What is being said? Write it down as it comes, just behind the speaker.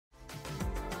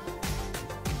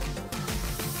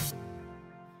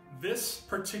This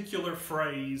particular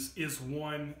phrase is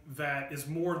one that is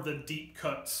more the deep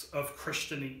cuts of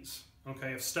Christianese,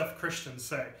 okay, of stuff Christians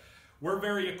say. We're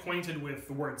very acquainted with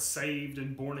the word saved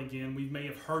and born again. We may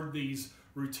have heard these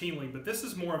routinely, but this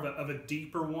is more of a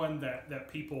deeper one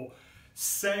that people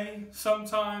say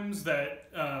sometimes that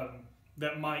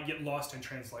that might get lost in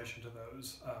translation to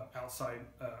those outside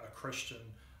a Christian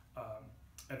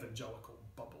evangelical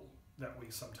bubble that we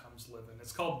sometimes live in.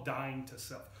 It's called dying to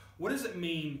self. What does it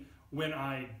mean when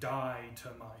I die to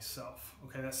myself?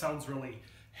 Okay, that sounds really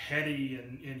heady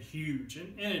and huge,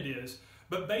 and it is.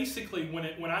 But basically,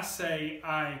 when I say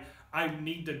I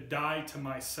need to die to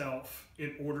myself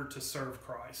in order to serve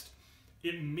Christ,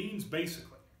 it means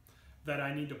basically that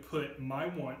I need to put my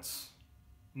wants,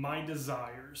 my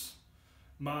desires,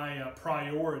 my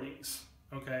priorities,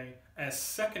 okay, as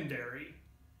secondary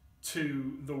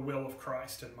to the will of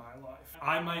Christ in my life.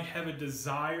 I might have a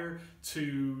desire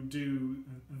to do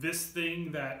this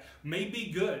thing that may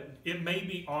be good. It may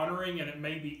be honoring and it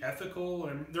may be ethical,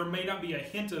 and there may not be a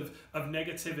hint of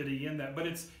negativity in that, but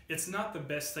it's not the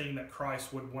best thing that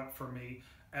Christ would want for me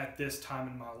at this time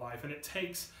in my life. And it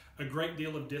takes a great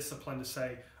deal of discipline to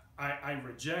say, I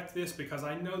reject this because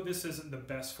I know this isn't the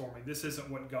best for me. This isn't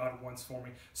what God wants for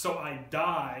me. So I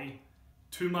die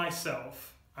to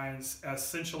myself. I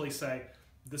essentially say,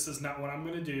 this is not what I'm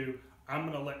going to do. I'm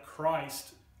going to let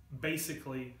Christ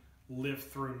basically live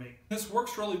through me. This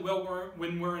works really well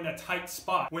when we're in a tight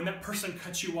spot. When that person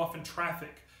cuts you off in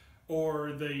traffic,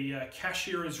 or the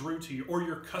cashier is rude to you, or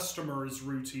your customer is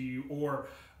rude to you, or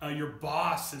your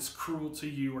boss is cruel to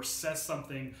you, or says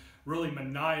something really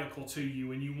maniacal to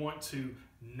you, and you want to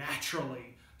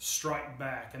naturally strike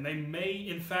back. And they may,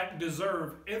 in fact,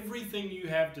 deserve everything you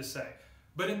have to say.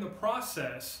 But in the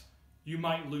process, you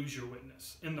might lose your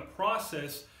witness. In the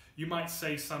process, you might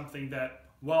say something that,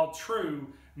 while true,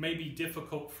 may be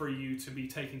difficult for you to be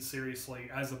taken seriously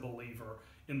as a believer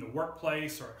in the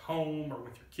workplace or at home or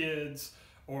with your kids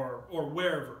or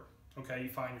wherever, okay, you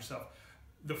find yourself.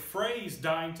 The phrase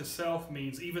dying to self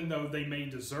means even though they may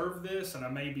deserve this and I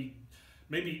may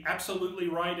be absolutely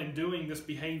right in doing this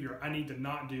behavior, I need to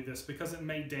not do this because it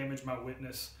may damage my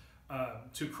witness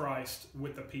to Christ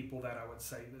with the people that I would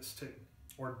say this to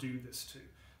or do this to.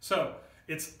 So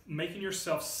it's making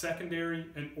yourself secondary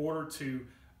in order to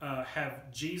have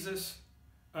Jesus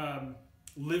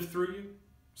live through you,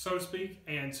 so to speak,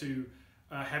 and to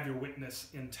have your witness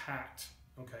intact,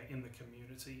 okay, in the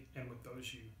community and with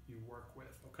those you work with,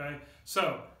 okay?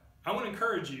 So I want to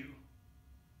encourage you,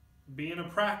 be in a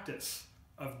practice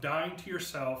of dying to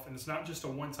yourself, and it's not just a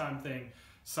one-time thing.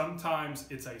 Sometimes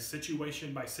it's a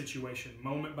situation by situation,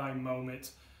 moment by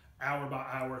moment, hour by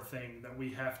hour thing that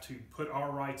we have to put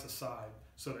our rights aside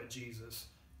so that Jesus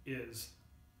is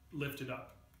lifted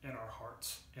up in our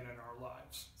hearts and in our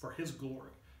lives for His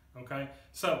glory, okay?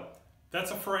 So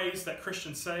that's a phrase that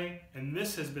Christians say, and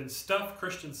this has been Stuff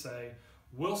Christians Say.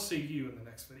 We'll see you in the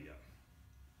next video.